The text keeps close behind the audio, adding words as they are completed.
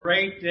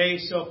great day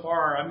so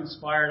far. I'm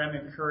inspired. I'm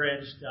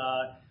encouraged.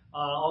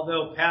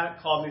 Although Pat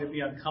called me to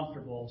be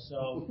uncomfortable,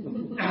 so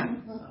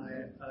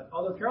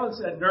although Carolyn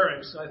said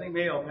nourished, so I think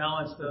maybe I'll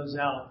balance those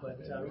out. But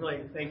really,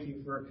 thank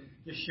you for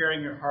just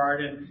sharing your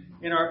heart. And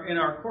in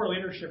our core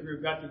leadership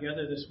group got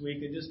together this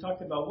week and just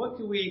talked about what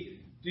can we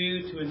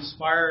do to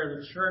inspire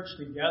the church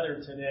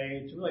together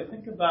today to really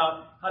think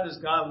about how does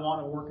God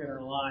want to work in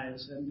our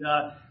lives. And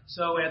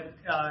so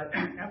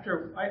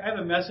after I have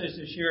a message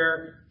to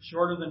share,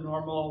 shorter than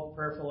normal,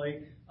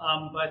 prayerfully.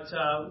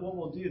 But what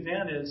we'll do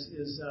then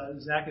is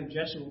Zach and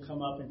Jesse will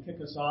come up and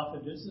kick us off,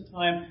 and just the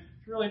time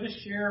to really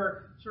just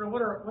share sort of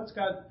what's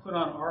God put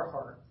on our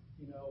heart.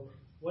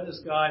 What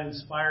is God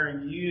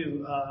inspiring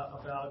you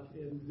about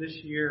in this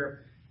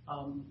year?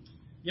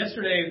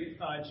 Yesterday,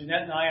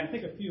 Jeanette and I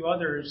think a few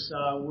others,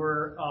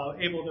 were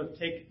able to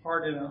take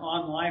part in an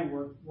online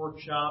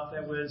workshop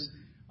that was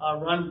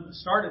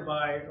started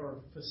by or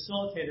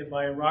facilitated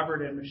by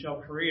Robert and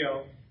Michelle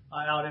Carrillo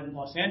out in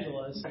Los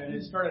Angeles. And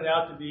it started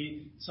out to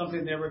be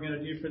something they were going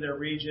to do for their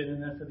region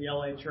and then for the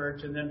LA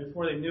church. And then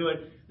before they knew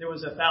it, there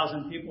was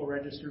 1,000 people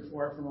registered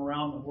for it from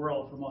around the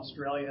world, from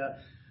Australia.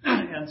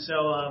 And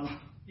so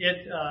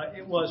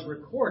it was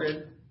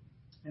recorded.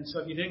 And so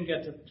if you didn't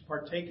get to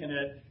partake in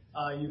it,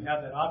 you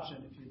have that option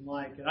if you'd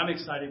like. And I'm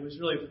excited. It was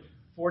really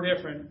 4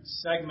 different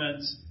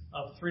segments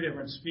of 3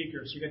 different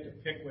speakers. You get to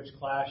pick which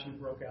class you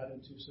broke out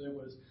into. So there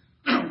was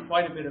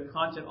quite a bit of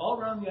content all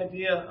around the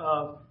idea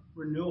of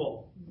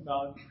renewal,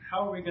 about how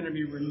are we going to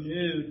be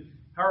renewed,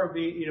 how are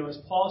we, as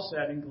Paul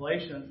said in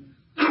Galatians,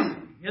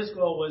 his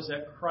goal was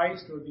that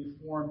Christ would be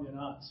formed in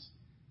us.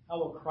 How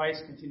will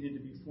Christ continue to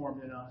be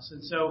formed in us?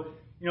 And so,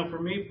 for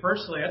me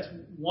personally, that's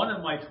one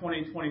of my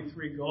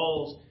 2023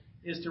 goals,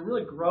 is to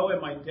really grow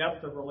in my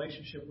depth of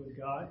relationship with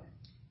God.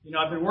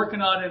 I've been working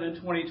on it in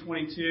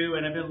 2022,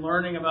 and I've been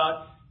learning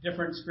about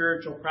different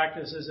spiritual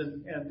practices,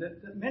 and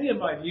many of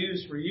them I've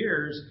used for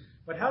years.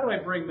 But how do I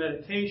bring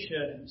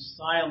meditation and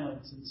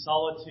silence and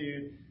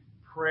solitude,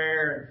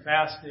 prayer and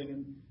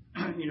fasting,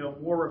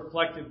 and more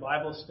reflective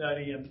Bible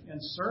study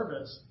and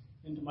service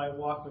into my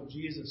walk with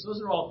Jesus?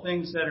 Those are all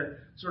things that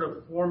are sort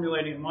of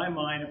formulating in my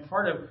mind, and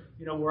part of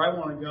where I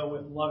want to go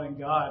with loving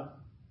God.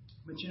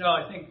 But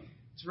I think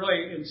it's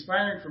really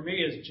inspiring for me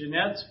is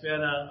Jeanette's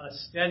been a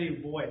steady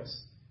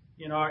voice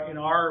in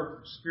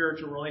our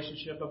spiritual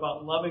relationship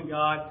about loving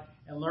God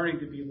and learning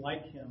to be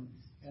like Him.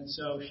 And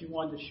so she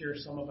wanted to share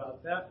some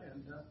about that,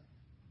 and there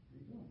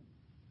you go.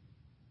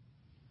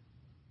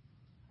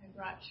 I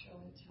brought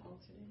show and tell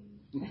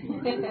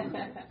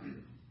today.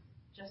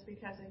 Just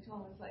because I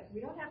told them, we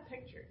don't have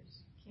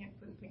pictures. Can't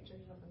put pictures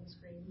up on the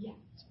screen yet.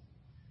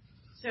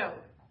 So,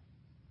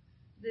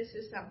 this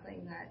is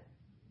something that,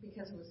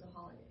 because it was the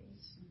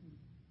holidays,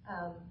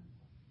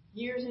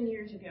 years and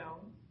years ago,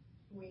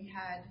 we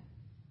had,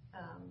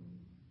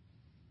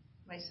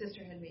 my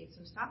sister had made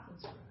some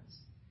stockings for us.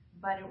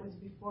 But it was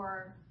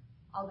before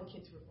all the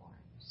kids were born.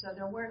 So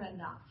there weren't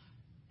enough.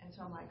 And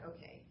so I'm like,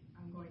 okay,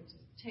 I'm going to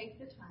take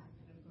the time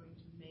and I'm going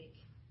to make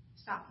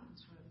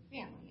stockings for the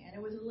family. And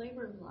it was a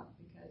labor of love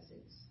because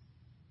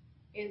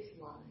it's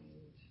lined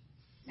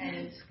and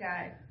it's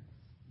got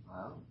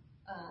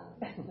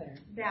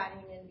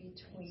batting in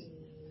between.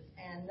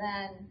 And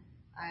then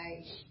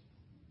I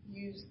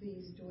used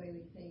these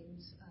doily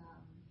things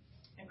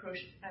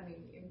and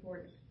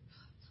embroidered,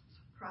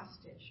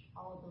 cross-stitched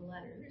all of the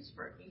letters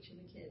for each of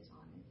the kids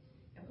on it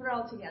and put it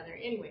all together.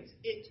 Anyways,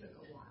 it took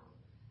a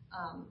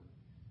while.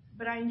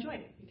 But I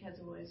enjoyed it because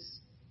it was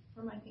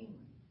for my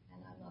family,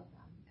 and I love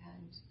them,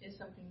 and it's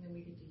something that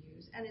we get to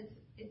use. And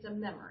it's a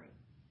memory.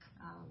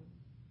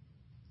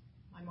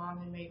 My mom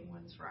had made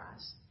ones for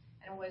us,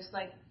 and it was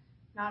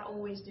not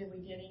always did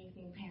we get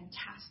anything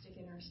fantastic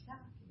in our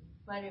stocking,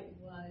 but it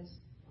was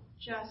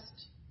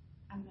just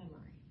a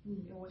memory.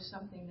 It was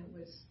something that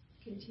was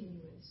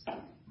continuous,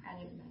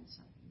 and it meant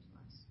something to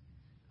us.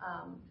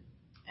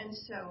 And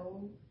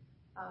so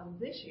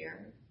this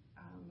year,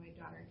 my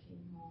daughter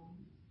came home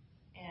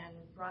and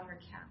brought her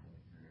cat with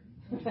her,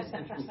 which was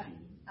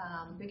interesting,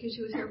 because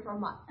she was here for a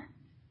month,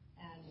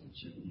 and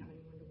she didn't have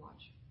anyone to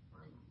watch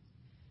for a month.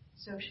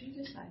 So she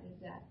decided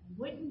that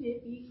wouldn't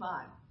it be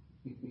fun,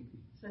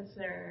 since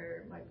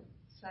my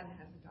son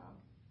has a dog,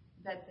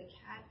 that the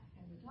cat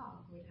and the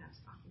dog would have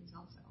stockings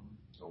also.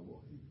 Oh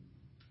boy.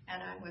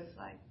 And I was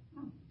like,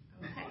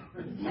 okay.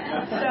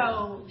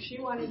 So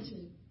she wanted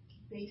to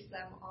base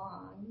them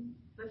on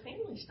the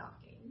family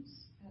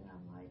stockings. And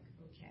I'm like,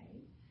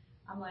 okay.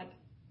 I'm like,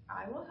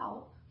 I will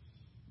help,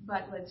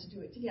 but let's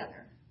do it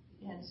together.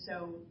 And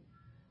so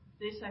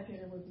this, I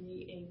figured, would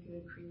be a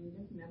good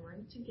creative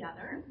memory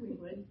together. We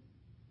would,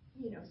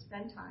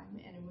 spend time,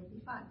 and it would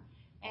be fun.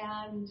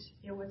 And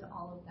it was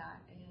all of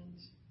that and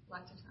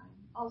lots of time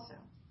also.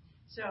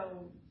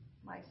 So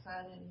my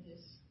son and his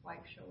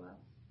wife show up,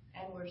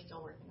 and we're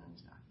still working on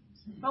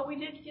stockings. But we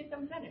did get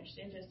them finished.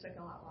 It just took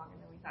a lot longer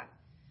than we thought.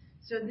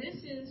 So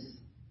this is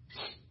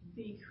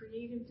the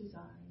creative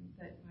design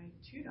that my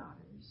 2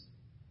 daughters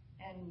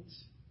and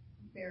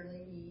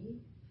barely me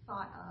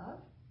thought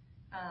of.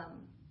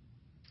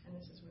 And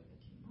this is what they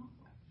came up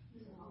with.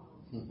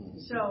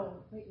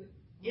 So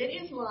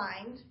it is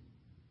lined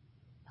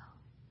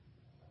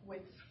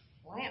with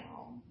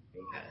flannel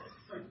because,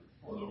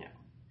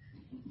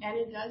 and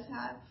it does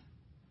have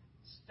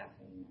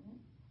stuffing in it.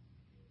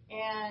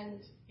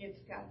 And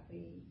it's got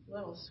the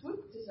little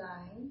swoop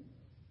design.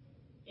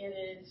 It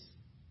is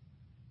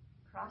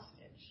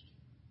cross-stitched.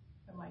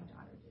 And my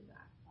daughter did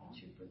that. And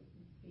she put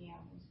the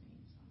animals'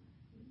 names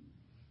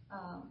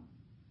on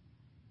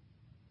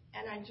it.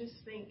 And I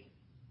just think,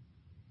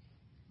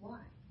 why?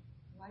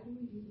 Why do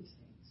we do these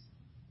things?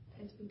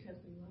 It's because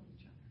we love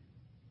each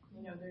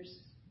other. There's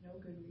no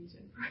good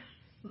reason for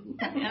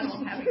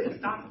animals having a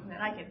stocking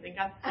that I can think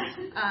of.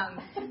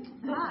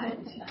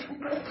 But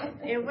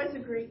it was a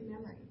great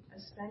memory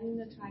of spending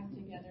the time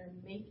together,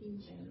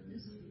 making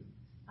things.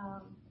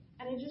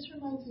 And it just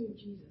reminds me of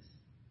Jesus.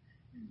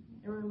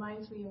 It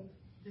reminds me of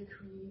the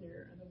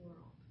creator of the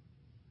world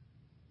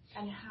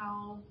and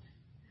how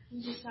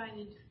he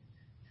decided,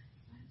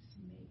 let's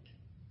make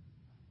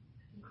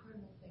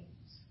incredible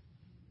things.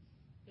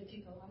 It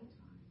takes a lot of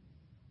time,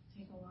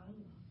 take a lot of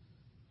love.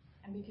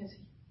 And because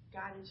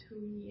God is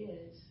who he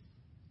is,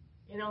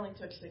 it only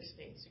took 6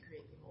 days to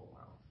create the whole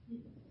world.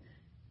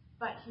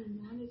 But he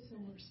wanted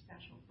somewhere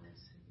special for us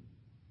to be.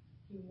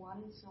 He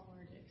wanted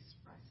somewhere to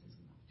express his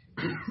love to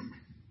us.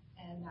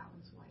 And that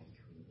was why he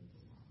created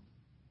the world.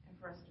 And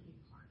for us to be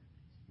part of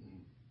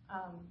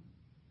it.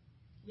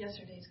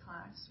 Yesterday's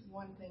class,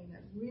 one thing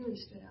that really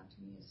stood out to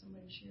me is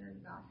somebody shared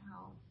about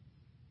how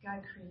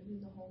God created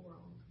the whole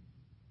world.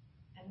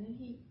 And then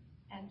he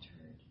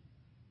entered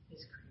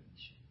his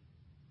creation.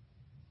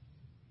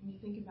 And you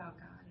think about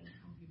God and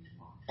how he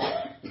walked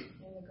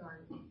in the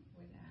garden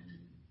with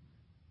Adam.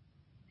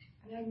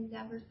 And I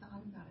never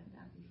thought about it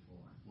that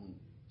before.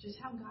 Just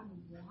how God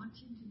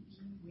wanted to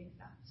be with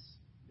us.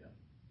 Yeah.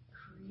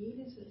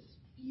 Created this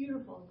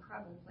beautiful,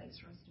 incredible place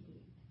for us to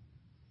be.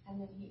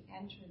 And then he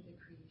entered the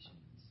creation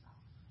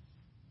himself.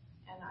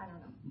 And I don't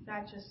know,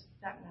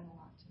 that meant a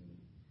lot to me.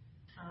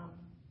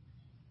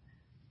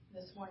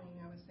 This morning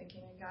I was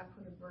thinking, and God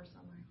put a verse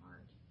on my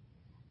heart.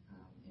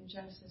 In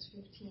Genesis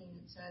 15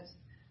 it says,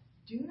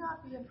 "Do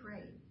not be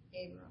afraid,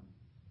 Abram.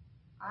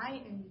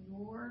 I am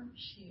your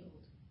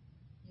shield,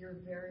 your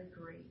very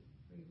great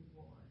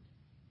reward."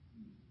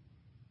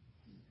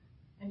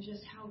 And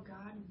just how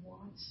God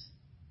wants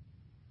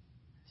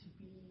to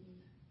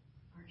be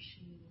our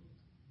shield,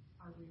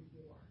 our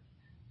reward.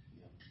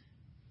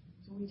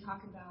 So we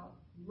talk about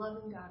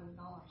loving God with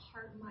all our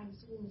heart, mind,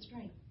 soul, and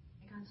strength.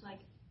 And God's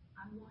like,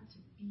 I want to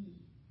be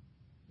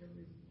your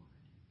reward.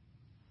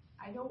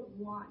 I don't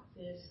want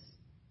this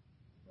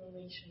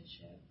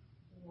relationship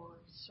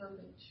or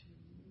servitude,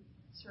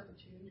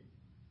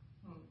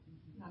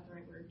 not the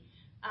right word.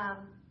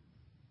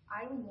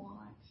 I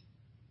want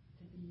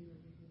to be your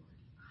reward.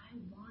 I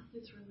want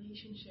this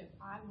relationship.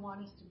 I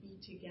want us to be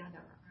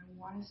together. I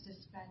want us to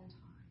spend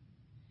time.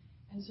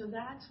 And so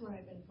that's what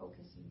I've been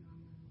focusing on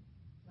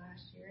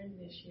last year and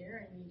this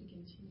year, and need to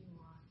continue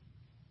on,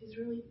 is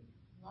really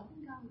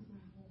loving God with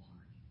my whole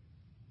heart.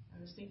 I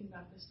was thinking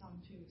about this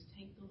song too, is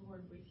take the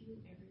Lord with you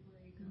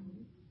everywhere you go.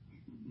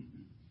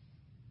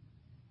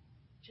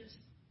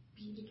 Just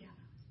be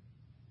together.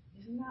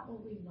 Isn't that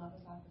what we love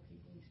about the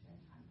people we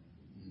spend time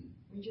with?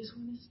 We just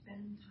want to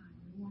spend time.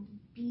 We want to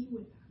be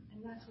with them.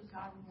 And that's what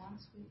God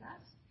wants with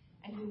us.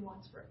 And he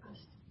wants for us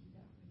to be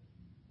that with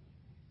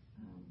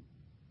him.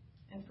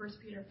 In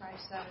 1 Peter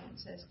 5:7 it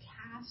says,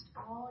 "Cast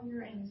all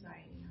your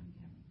anxiety on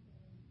him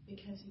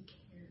because he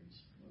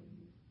cares for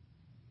you."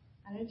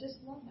 And I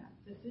just love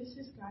that this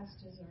is God's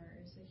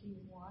desire, is that he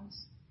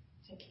wants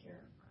to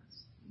care for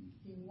us.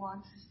 He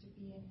wants us to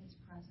be in his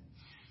presence.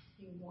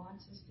 He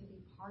wants us to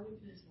be part of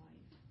his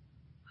life.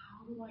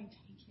 How do I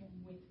take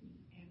him with me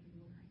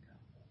everywhere I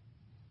go?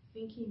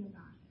 Thinking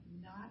about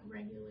him, not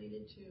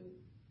regulated to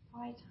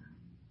quiet time,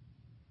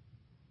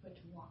 but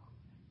to walk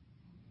with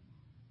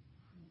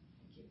him.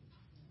 Thank you.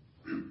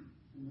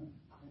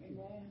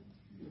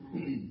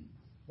 Amen.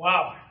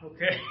 Wow.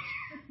 Okay.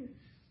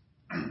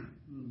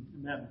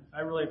 Amen. I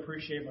really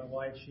appreciate my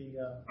wife. She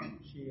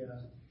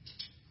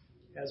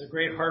has a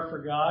great heart for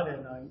God,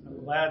 and I'm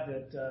glad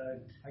that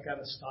I got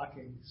a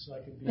stocking so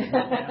I could be with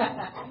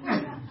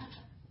them.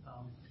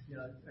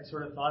 I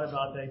sort of thought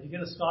about that. If you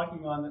get a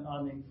stocking on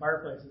the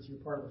fireplaces, you're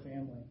part of the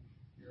family.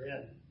 You're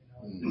in.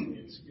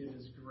 It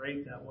is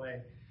great that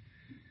way.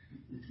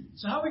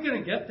 So how are we going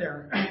to get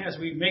there as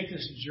we make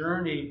this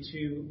journey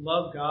to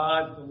love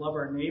God, to love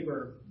our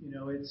neighbor?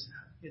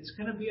 It's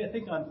going to be, I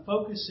think, on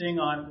focusing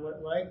on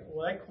what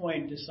I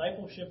coined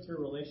discipleship through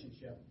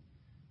relationship.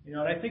 And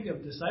I think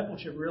of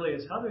discipleship really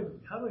as how do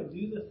I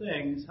do the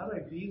things, how do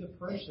I be the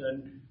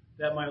person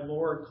that my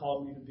Lord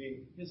called me to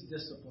be, his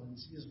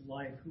disciplines, his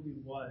life, who he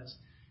was.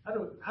 How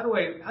do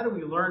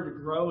we learn to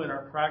grow in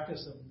our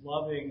practice of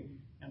loving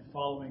and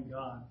following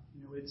God?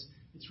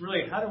 It's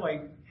really how do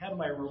I have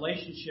my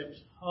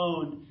relationships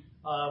honed,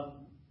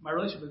 my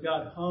relationship with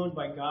God honed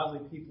by godly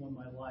people in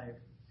my life.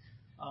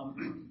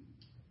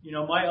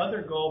 My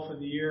other goal for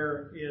the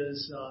year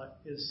is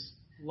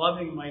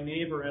loving my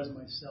neighbor as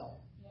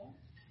myself.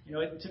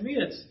 To me,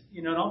 it's,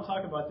 and I'll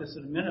talk about this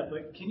in a minute,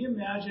 but can you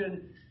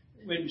imagine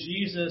when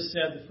Jesus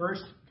said the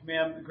first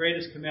commandment, the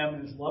greatest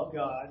commandment is love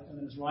God, and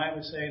then as Ryan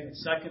was saying, the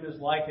second is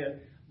like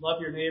it, love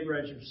your neighbor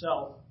as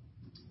yourself.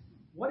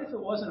 What if it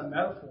wasn't a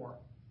metaphor?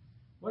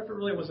 What if it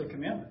really was a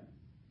commandment?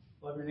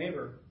 Love your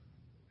neighbor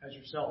as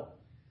yourself.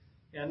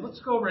 And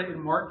let's go over it in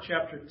Mark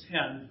chapter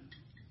 10.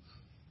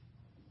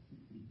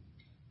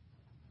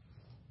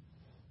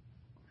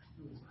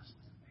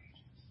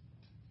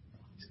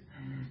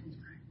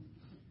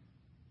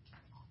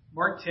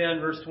 Mark 10,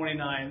 verse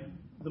 29.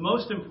 The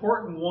most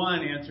important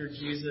one, answered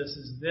Jesus,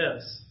 is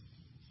this.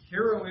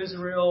 Hear, O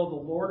Israel, the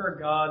Lord our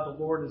God,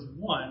 the Lord is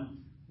one.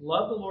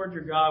 Love the Lord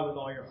your God with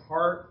all your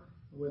heart,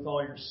 with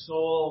all your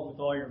soul, with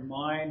all your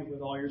mind,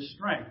 with all your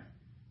strength.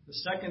 The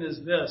second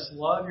is this.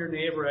 Love your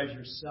neighbor as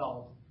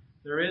yourself.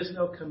 There is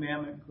no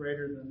commandment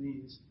greater than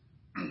these.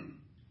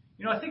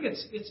 I think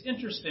it's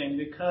interesting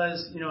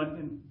because,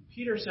 and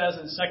Peter says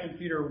in 2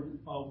 Peter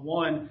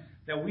 1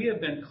 that we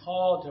have been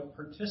called to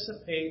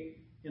participate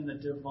in the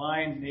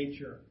divine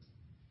nature.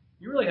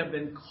 You really have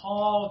been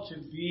called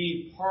to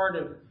be part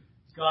of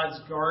God's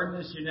garden,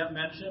 as Jeanette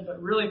mentioned,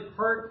 but really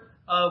part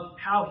of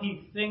how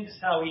He thinks,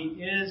 how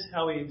He is,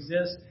 how He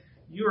exists.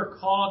 You are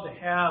called to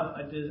have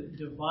a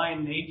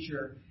divine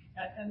nature.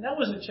 And that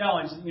was a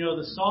challenge.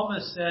 The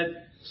psalmist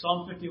said,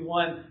 Psalm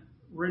 51,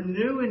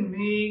 renew in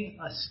me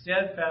a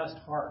steadfast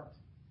heart.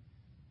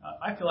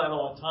 I feel that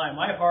all the time.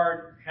 My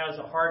heart has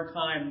a hard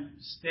time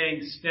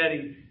staying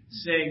steady,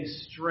 staying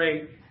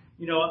straight.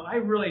 I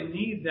really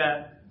need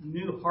that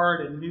new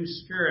heart and new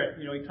spirit.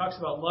 He talks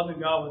about loving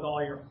God with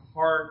all your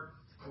heart,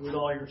 with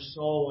all your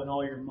soul, and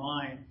all your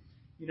mind.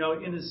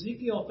 In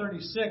Ezekiel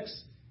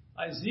 36,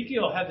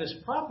 Ezekiel had this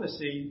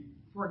prophecy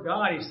for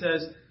God. He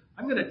says,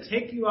 I'm going to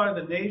take you out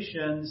of the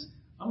nations.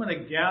 I'm going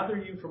to gather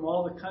you from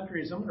all the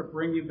countries. I'm going to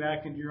bring you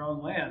back into your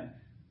own land.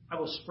 I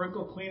will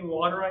sprinkle clean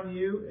water on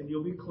you, and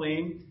you'll be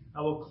clean.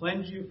 I will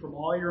cleanse you from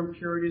all your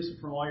impurities and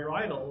from all your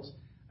idols.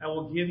 I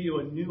will give you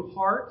a new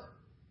heart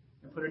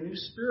and put a new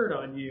spirit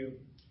on you.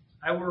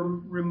 I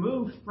will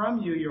remove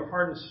from you your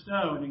heart of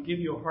stone and give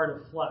you a heart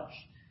of flesh.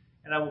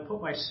 And I will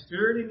put my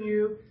spirit in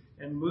you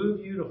and move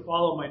you to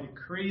follow my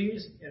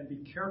decrees and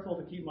be careful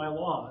to keep my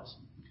laws.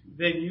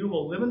 Then you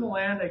will live in the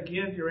land I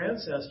give your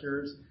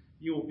ancestors.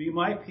 You will be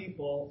my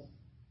people,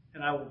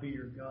 and I will be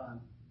your God.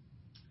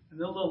 And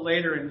then a little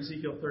later in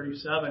Ezekiel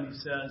 37, he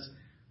says,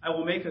 I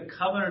will make a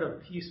covenant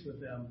of peace with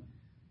them.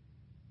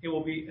 It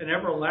will be an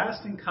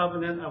everlasting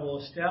covenant. I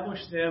will establish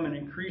them and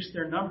increase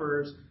their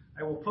numbers.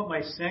 I will put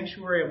my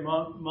sanctuary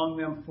among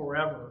them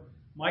forever.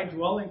 My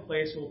dwelling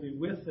place will be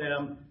with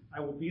them.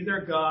 I will be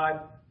their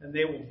God, and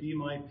they will be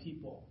my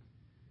people.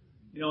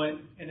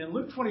 And in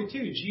Luke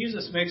 22,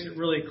 Jesus makes it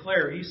really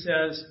clear. He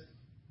says,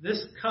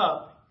 this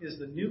cup is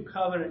the new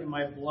covenant in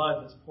my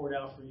blood that's poured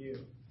out for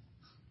you.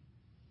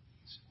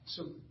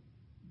 So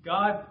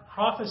God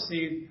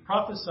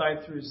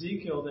prophesied through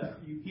Ezekiel that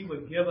He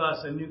would give us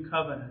a new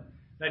covenant,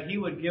 that He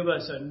would give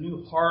us a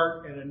new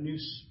heart and a new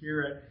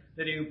spirit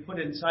that He would put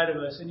inside of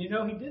us. And He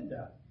did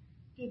that.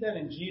 He did that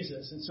in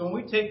Jesus. And so when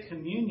we take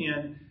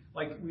communion,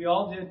 like we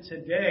all did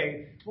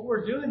today, what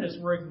we're doing is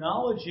we're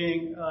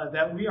acknowledging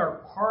that we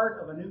are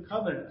part of a new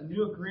covenant, a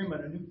new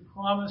agreement, a new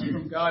promise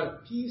from God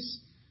of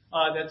peace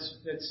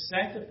that's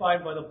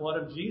sanctified by the blood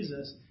of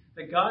Jesus,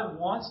 that God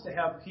wants to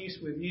have peace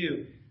with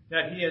you,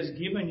 that He has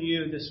given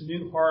you this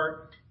new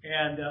heart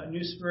and a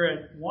new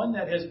spirit, one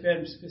that has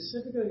been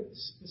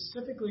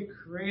specifically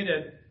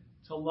created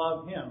to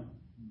love Him.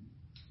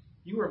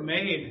 You were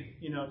made,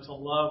 to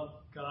love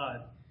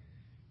God.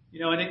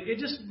 And it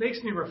just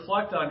makes me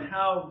reflect on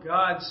how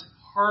God's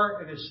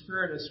heart and His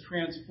Spirit has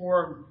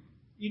transformed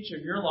each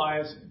of your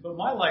lives, but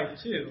my life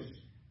too.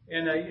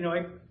 And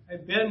I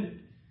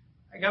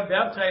got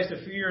baptized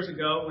a few years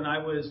ago when I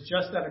was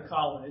just out of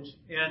college,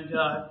 and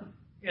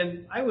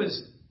I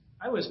was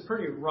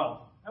pretty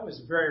rough. I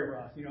was very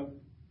rough.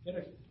 Get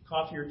a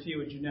coffee or tea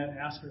with Jeanette,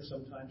 ask her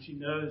sometimes. She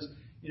knows,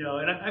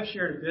 and I've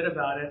shared a bit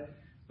about it.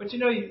 But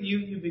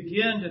you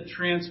begin to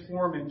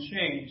transform and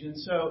change, and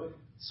so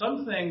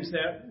some things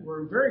that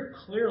were very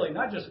clearly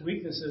not just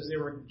weaknesses, they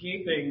were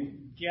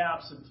gaping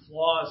gaps and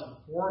flaws and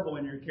horrible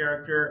in your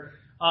character,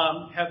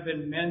 have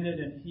been mended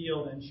and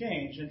healed and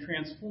changed and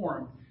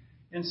transformed.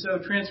 And so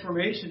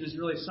transformation is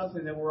really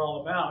something that we're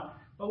all about.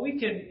 But we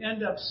can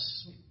end up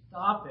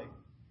stopping.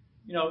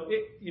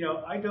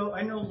 I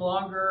no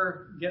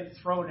longer get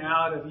thrown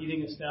out of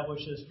eating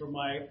establishments for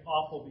my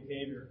awful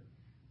behavior.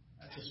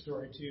 That's a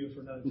story too for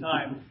another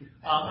time.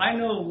 I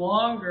no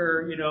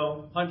longer,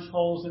 punch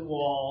holes in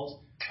walls.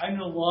 I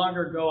no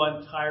longer go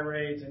on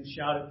tirades and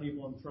shout at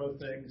people and throw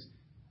things.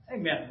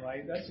 Amen,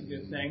 right? That's a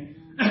good thing.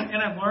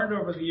 And I've learned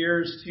over the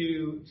years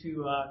to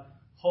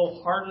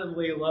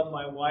wholeheartedly love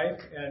my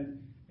wife and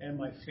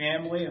my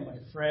family and my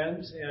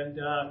friends. And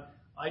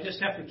I just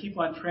have to keep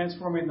on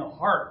transforming the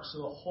heart.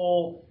 So the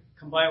whole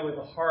combined with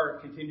the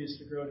heart continues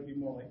to grow to be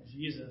more like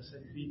Jesus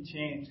and be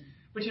changed.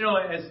 But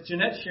as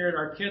Jeanette shared,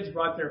 our kids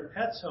brought their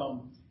pets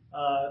home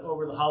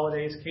over the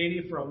holidays.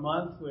 Katie for a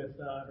month with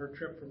her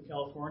trip from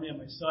California.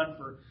 My son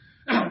for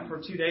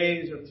 2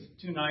 days or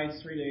 2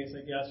 nights, 3 days,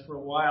 I guess, for a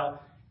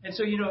while. And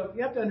so, you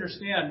have to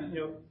understand,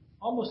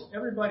 almost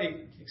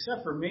everybody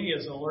except for me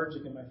is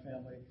allergic in my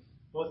family.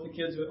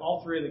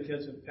 All 3 of the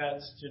kids with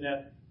pets,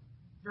 Jeanette,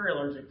 very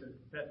allergic to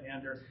pet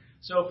dander.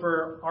 So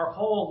for our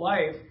whole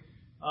life,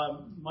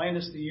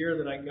 minus the year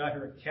that I got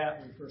her a cat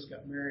when we first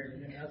got married,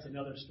 and that's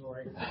another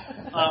story.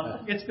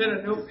 It's been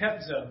a no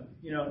pet zone.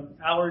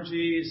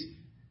 Allergies,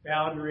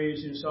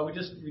 boundaries. So we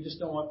just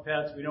don't want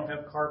pets. We don't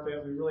have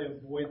carpet. We really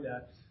avoid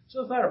that.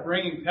 So the thought of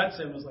bringing pets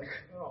in was like,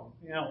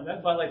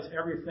 that violates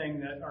everything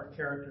that our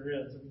character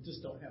is. We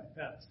just don't have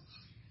pets.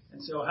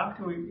 And so how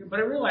can we? But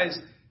I realized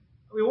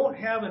we won't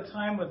have a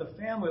time with the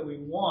family we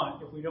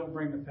want if we don't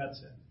bring the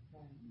pets in.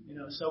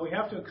 So we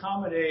have to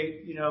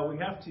accommodate. We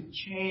have to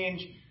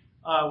change.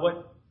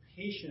 What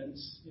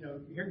patience,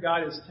 here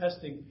God is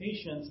testing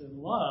patience and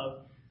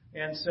love.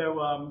 And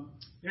so,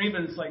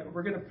 even it's like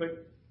we're going to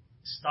put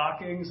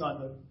stockings on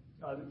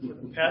for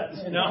the pets,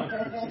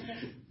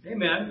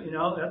 Amen.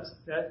 That's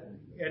that.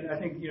 And I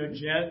think,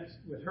 Jen,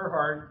 with her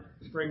heart,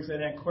 brings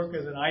that in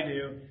quicker than I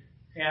do.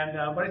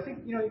 And, but I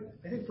think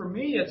for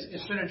me,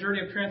 it's been a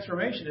journey of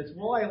transformation. It's,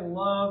 will I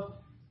love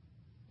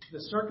the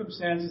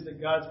circumstances that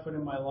God's put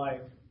in my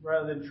life,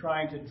 rather than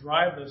trying to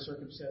drive those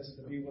circumstances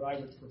to be what I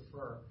would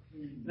prefer.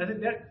 And I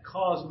think that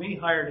caused me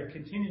higher to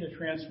continue to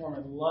transform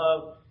and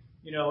love,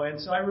 and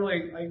so I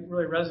really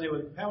resonate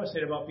with what Pat was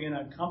saying about being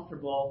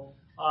uncomfortable.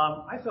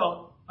 I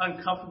felt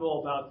uncomfortable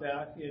about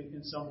that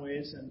in some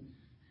ways and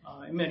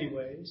in many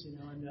ways,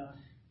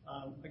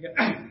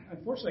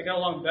 unfortunately I got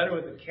along better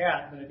with the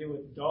cat than I did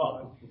with the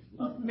dog.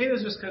 Maybe it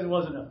was just because there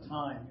wasn't enough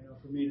time,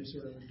 for me to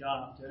sort of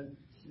adopt. And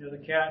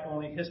the cat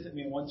only hissed at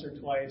me once or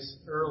twice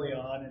early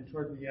on, and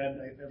toward the end,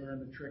 I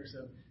learned the tricks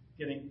of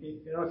getting.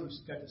 I don't know if you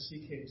got to see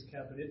Katie's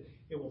cat, but it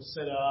will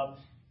sit up,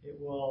 it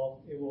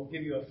will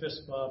give you a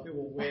fist bump, it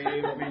will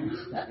wave. I mean,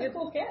 that's a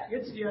cool cat.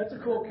 It's a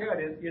cool cat.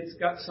 It's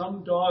got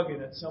some dog in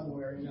it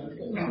somewhere,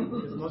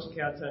 because most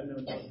cats I've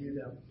known don't do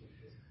that.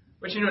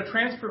 But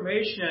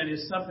transformation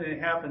is something that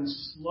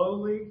happens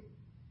slowly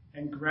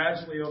and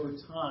gradually over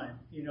time.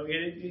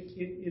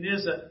 It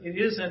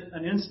isn't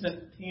an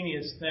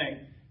instantaneous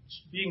thing.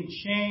 Being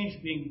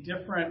changed, being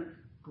different,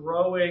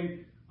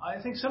 growing.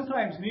 I think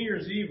sometimes New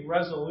Year's Eve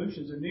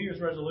resolutions or New Year's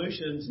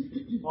resolutions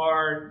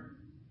are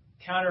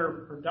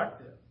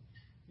counterproductive.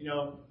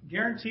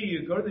 Guarantee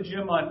you, go to the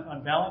gym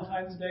on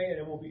Valentine's Day and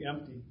it will be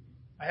empty.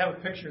 I have a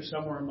picture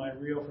somewhere in my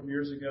reel from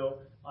years ago.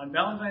 On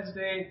Valentine's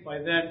Day, by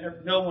then,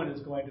 no one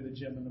is going to the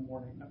gym in the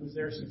morning. I was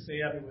there 6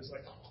 a.m. It was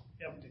like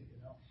empty,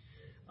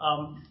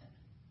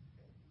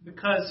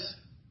 because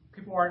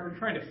people aren't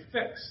trying to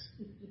fix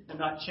and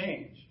not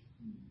change.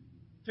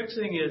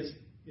 Fixing is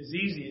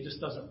easy, it just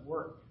doesn't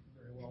work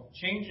very well.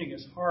 Changing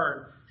is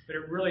hard, but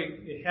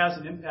it has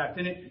an impact.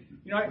 And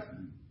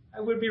I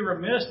would be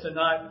remiss to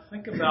not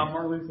think about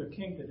Martin Luther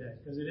King today,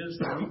 because it is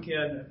the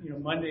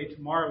weekend. Monday,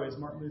 tomorrow is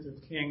Martin Luther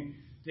King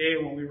Day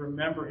when we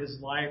remember his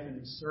life and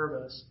his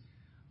service.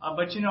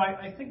 But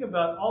I think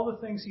about all the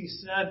things he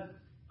said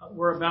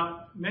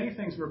many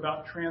things were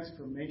about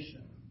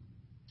transformation.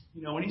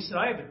 When he said,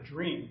 "I have a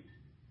dream,"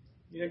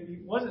 he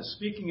wasn't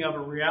speaking of a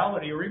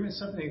reality or even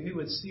something that he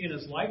would see in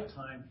his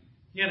lifetime.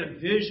 He had a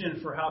vision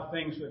for how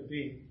things would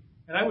be.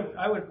 And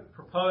I would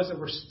propose that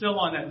we're still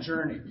on that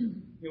journey.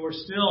 We're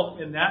still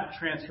in that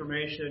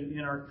transformation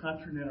in our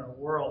country and in our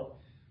world.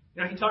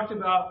 He talked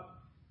about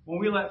when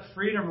we let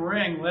freedom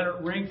ring, let it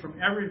ring from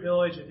every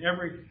village and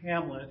every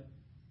hamlet.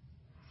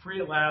 Free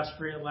at last,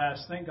 free at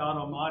last. Thank God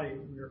Almighty,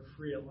 we are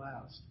free at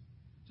last.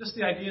 Just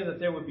the idea that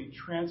there would be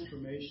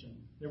transformation,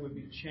 there would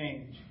be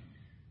change.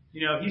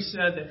 He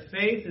said that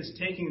faith is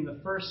taking the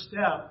first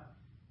step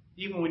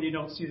even when you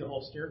don't see the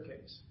whole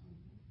staircase.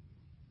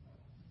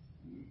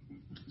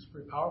 It's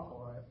pretty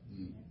powerful, right?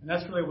 And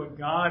that's really what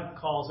God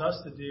calls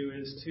us to do,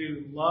 is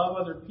to love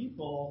other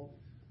people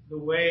the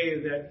way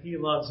that He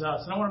loves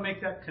us. And I want to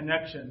make that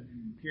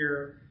connection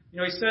here.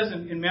 He says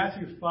in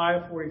Matthew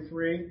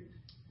 5:43,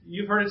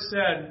 you've heard it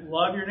said,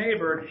 love your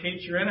neighbor and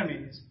hate your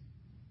enemies.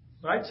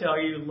 But I tell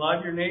you,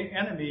 love your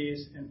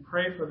enemies and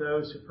pray for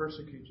those who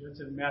persecute you. That's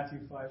in Matthew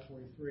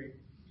 5:43.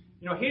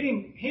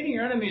 Hating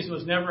your enemies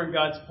was never in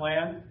God's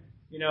plan.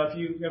 If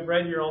you have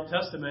read your Old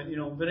Testament,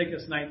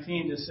 Leviticus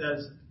 19 just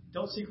says,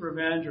 don't seek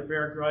revenge or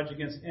bear a grudge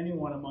against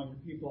anyone among your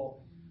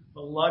people,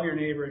 but love your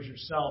neighbor as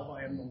yourself.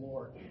 I am the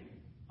Lord.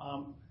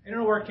 I don't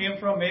know where it came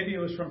from. Maybe it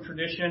was from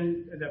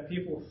tradition that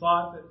people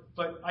thought that,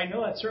 but I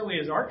know that certainly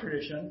is our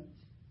tradition.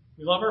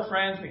 We love our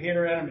friends, we hate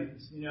our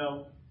enemies.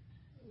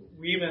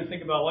 We even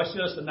think about, let's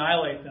just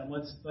annihilate them.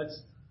 Let's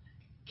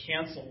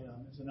cancel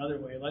them is another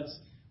way. Let's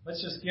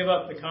just give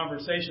up the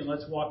conversation.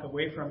 Let's walk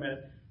away from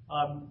it.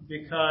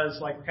 Because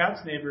like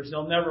Pat's neighbors,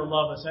 they'll never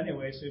love us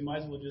anyway, so we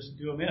might as well just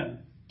do them in.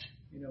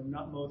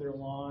 Not mow their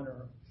lawn,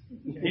 or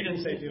he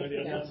didn't say do it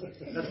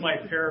in. That's my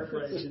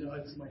paraphrase.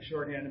 It's my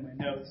shorthand in my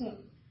notes.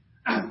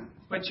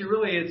 But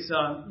it's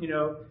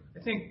I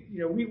think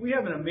we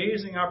have an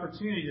amazing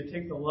opportunity to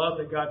take the love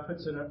that God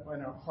puts in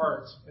our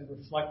hearts and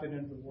reflect it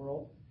into the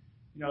world.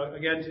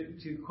 Again,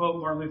 to quote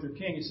Martin Luther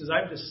King, he says,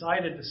 "I've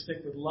decided to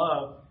stick with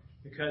love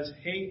because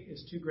hate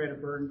is too great a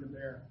burden to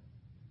bear."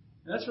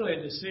 And that's really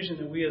a decision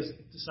that we as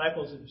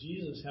disciples of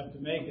Jesus have to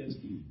make. Is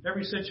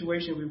every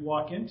situation we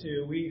walk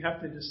into, we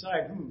have to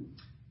decide,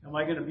 am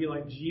I going to be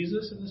like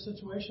Jesus in this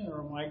situation,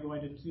 or am I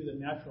going to do the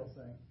natural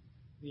thing,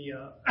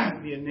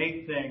 the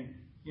innate thing?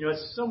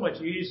 It's so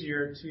much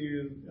easier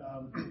to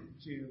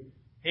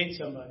hate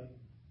somebody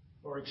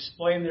or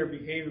explain their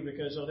behavior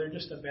because, they're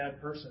just a bad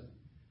person.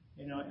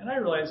 And I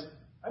realize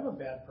I'm a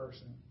bad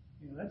person.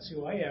 That's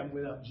who I am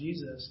without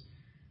Jesus.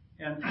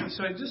 And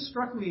so it just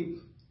struck me,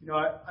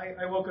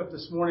 I woke up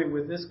this morning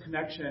with this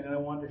connection, and I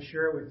wanted to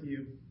share it with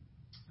you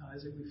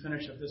as we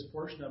finish up this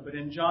portion of it.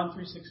 In John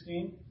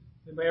 3:16,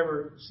 anybody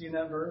ever seen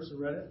that verse or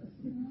read it?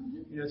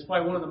 It's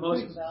probably one of the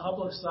most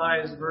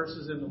publicized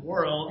verses in the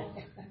world.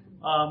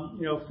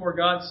 For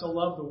God so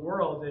loved the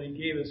world that he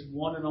gave his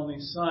one and only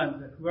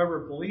Son, that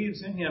whoever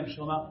believes in him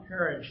shall not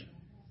perish,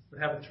 but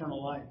have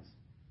eternal life.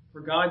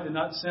 For God did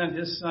not send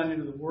his Son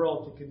into the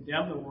world to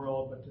condemn the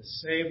world, but to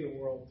save the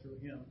world through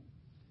him.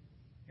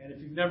 And if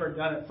you've never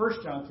done it,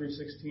 1 John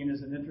 3:16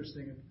 is an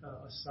interesting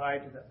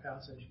aside to that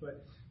passage.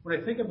 But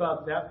when I think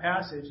about that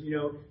passage,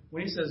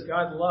 when he says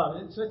God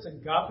loved, it's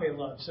agape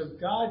love. So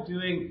God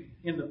doing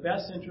in the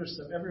best interest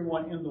of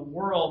everyone in the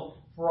world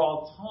for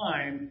all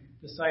time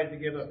decided to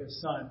give up his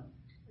Son.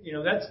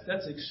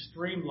 That's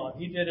extreme love.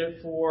 He did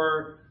it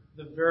for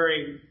the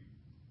very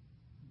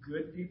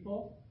good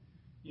people.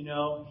 He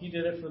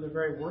did it for the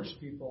very worst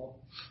people.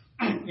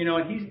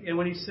 And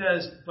when he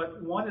says,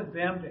 but wanted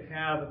them to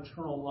have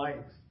eternal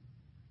life.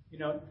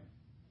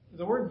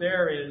 The word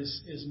there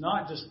is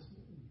not just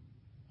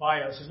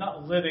bios. It's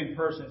not living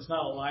person. It's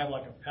not alive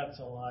like a pet's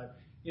alive.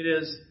 It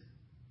is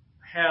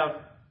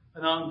have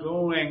an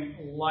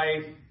ongoing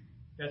life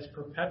that's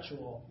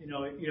perpetual.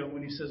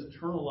 When he says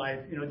eternal life,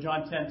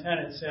 John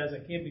 10:10, it says, I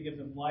came to give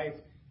them life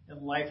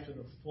and life to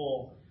the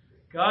full.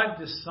 God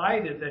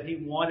decided that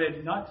he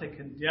wanted not to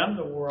condemn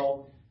the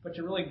world, but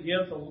to really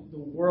give the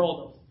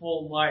world a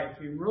full life.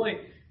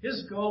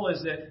 His goal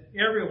is that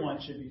everyone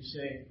should be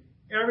saved.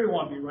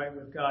 Everyone be right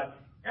with God.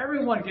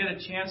 Everyone get a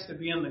chance to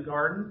be in the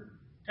garden.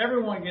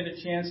 Everyone get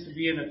a chance to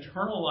be in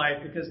eternal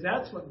life, because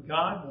that's what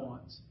God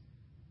wants.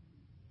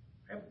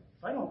 If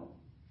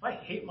I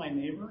hate my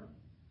neighbor,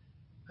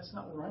 that's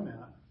not where I'm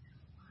at.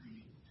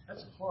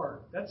 That's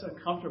hard. That's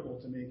uncomfortable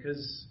to me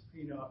because,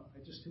 I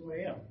just who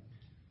I am.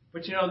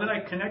 But, then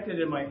I connected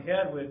in my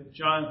head with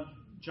John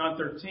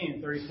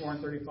 13, 34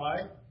 and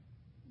 35.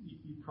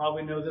 You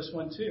probably know this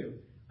one too.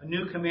 A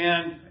new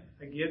command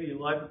I give you,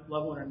 love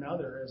one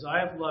another. As I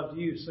have loved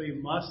you, so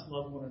you must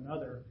love one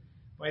another.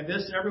 By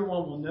this,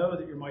 everyone will know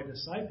that you're my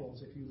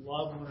disciples if you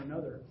love one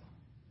another.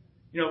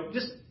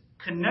 Just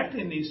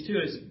connecting these two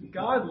is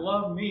God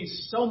loved me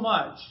so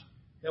much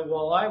that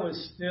while I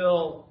was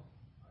still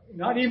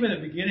not even a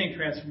beginning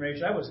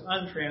transformation, I was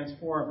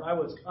untransformed, I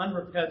was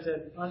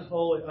unrepentant,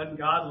 unholy,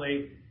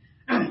 ungodly,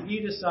 he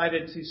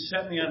decided to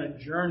set me on a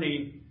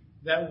journey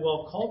that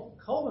will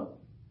culminate.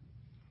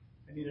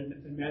 I need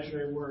an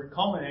imaginary word.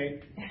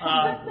 Culminate.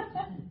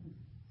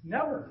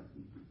 Never.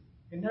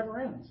 It never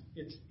ends.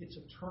 It's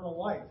eternal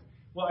life.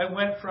 Well, I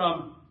went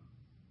from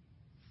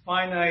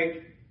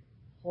finite,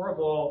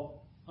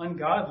 horrible,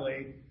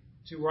 ungodly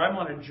to where I'm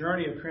on a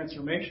journey of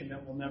transformation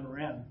that will never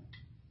end.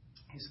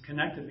 He's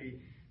connected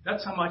me.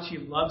 That's how much he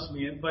loves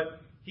me.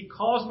 But he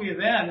calls me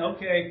then,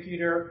 okay,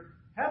 Peter,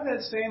 have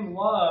that same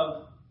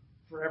love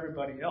for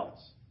everybody else.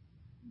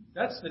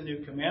 That's the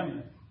new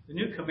commandment. The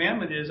new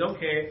commandment is,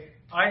 okay,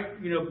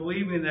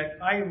 believing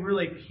that I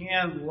really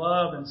can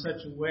love in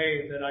such a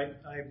way that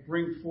I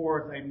bring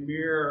forth, I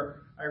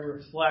mirror, I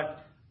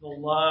reflect the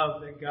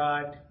love that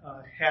God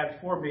had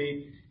for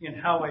me in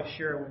how I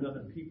share it with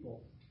other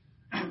people.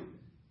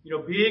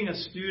 Being a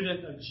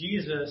student of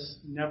Jesus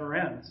never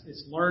ends.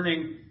 It's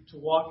learning to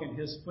walk in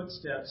his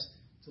footsteps,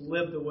 to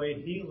live the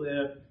way he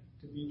lived,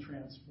 to be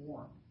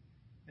transformed.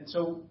 And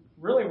so,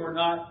 really, we're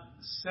not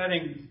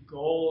setting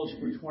goals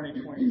for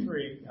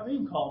 2023. You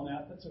can call them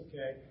that. That's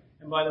okay.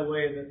 And by the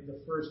way, the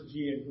first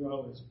G in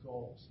grow is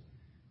goals.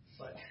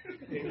 But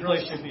it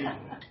really should be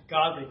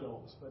godly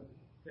goals. But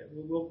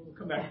we'll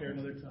come back there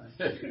another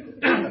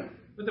time.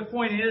 But the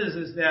point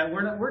is that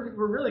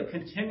we're really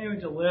continuing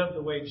to live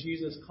the way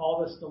Jesus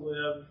called us to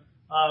live.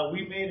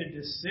 We made a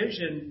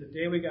decision the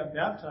day we got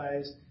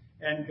baptized,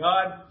 and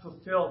God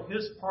fulfilled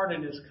his part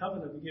in his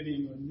covenant of giving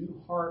you a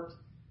new heart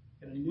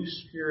and a new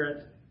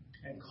spirit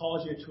and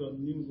calls you to a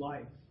new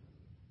life.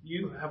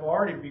 You have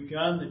already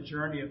begun the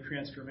journey of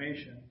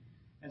transformation.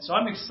 And so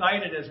I'm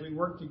excited as we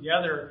work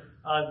together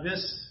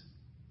this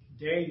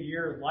day,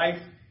 year,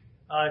 life,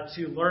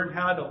 to learn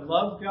how to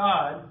love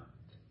God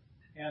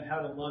and how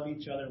to love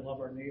each other, love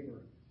our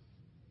neighbor.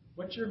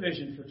 What's your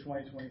vision for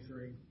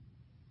 2023?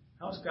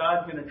 How's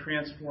God going to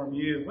transform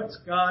you? What's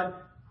God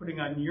putting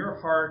on your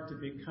heart to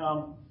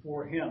become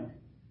for him?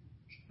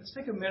 Let's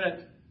take a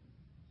minute,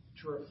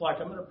 to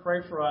reflect. I'm going to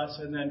pray for us,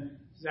 and then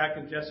Zach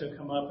and Jessica will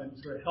come up and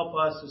sort of help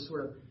us to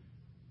sort of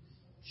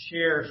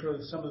share sort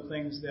of some of the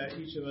things that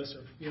each of us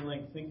are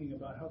feeling, thinking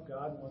about how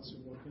God wants to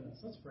work in us.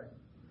 Let's pray.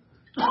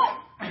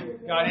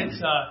 God,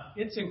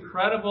 it's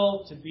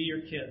incredible to be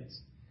your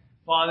kids.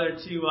 Father,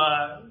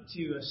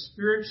 to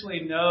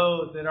spiritually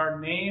know that our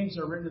names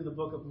are written in the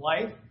book of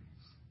life,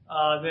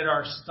 that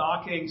our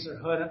stockings are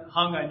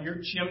hung on your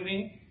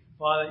chimney.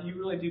 Father, you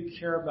really do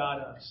care about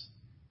us.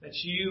 That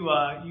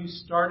you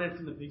started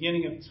from the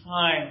beginning of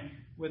time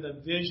with a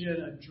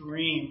vision, a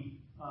dream,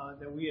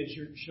 that we as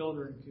your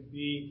children could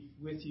be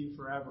with you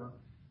forever.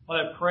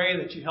 Father, I pray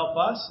that you help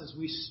us as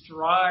we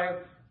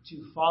strive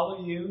to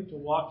follow you, to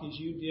walk as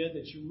you did,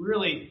 that you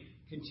really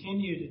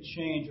continue to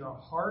change our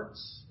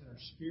hearts and our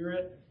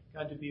spirit,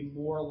 God, to be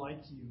more like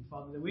you.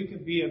 Father, that we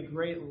could be a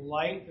great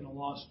light in a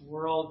lost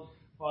world.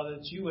 Father,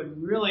 that you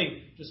would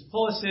really just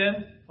pull us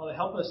in. Father,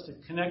 help us to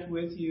connect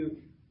with you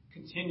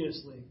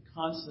continuously,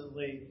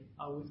 constantly,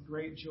 with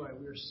great joy.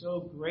 We are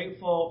so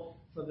grateful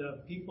for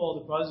the people,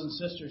 the brothers and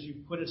sisters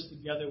you've put us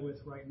together with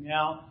right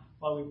now.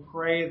 Father, we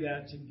pray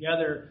that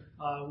together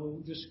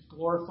we'll just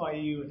glorify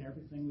you in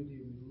everything we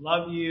do. We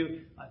love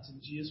you. It's in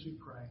Jesus we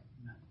pray.